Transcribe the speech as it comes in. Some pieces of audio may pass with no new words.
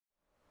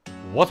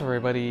What's up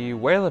everybody,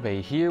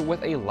 WayoftheBey here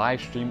with a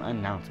live stream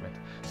announcement.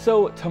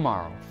 So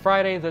tomorrow,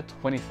 Friday the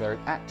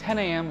 23rd at 10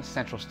 AM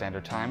Central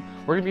Standard Time,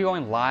 we're going to be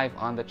going live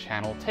on the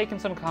channel, taking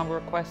some combo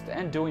requests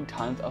and doing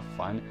tons of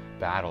fun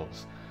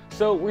battles.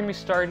 So we're going to be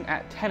starting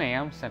at 10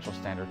 AM Central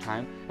Standard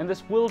Time, and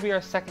this will be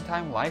our second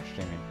time live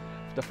streaming.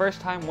 The first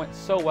time went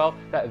so well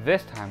that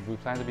this time we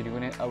plan to be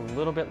doing it a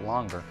little bit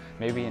longer,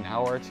 maybe an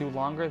hour or two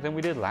longer than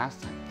we did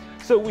last time.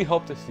 So we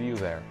hope to see you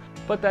there.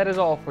 But that is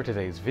all for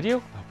today's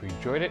video. I hope you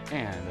enjoyed it,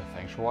 and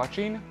thanks for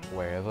watching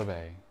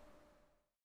WayoftheBey.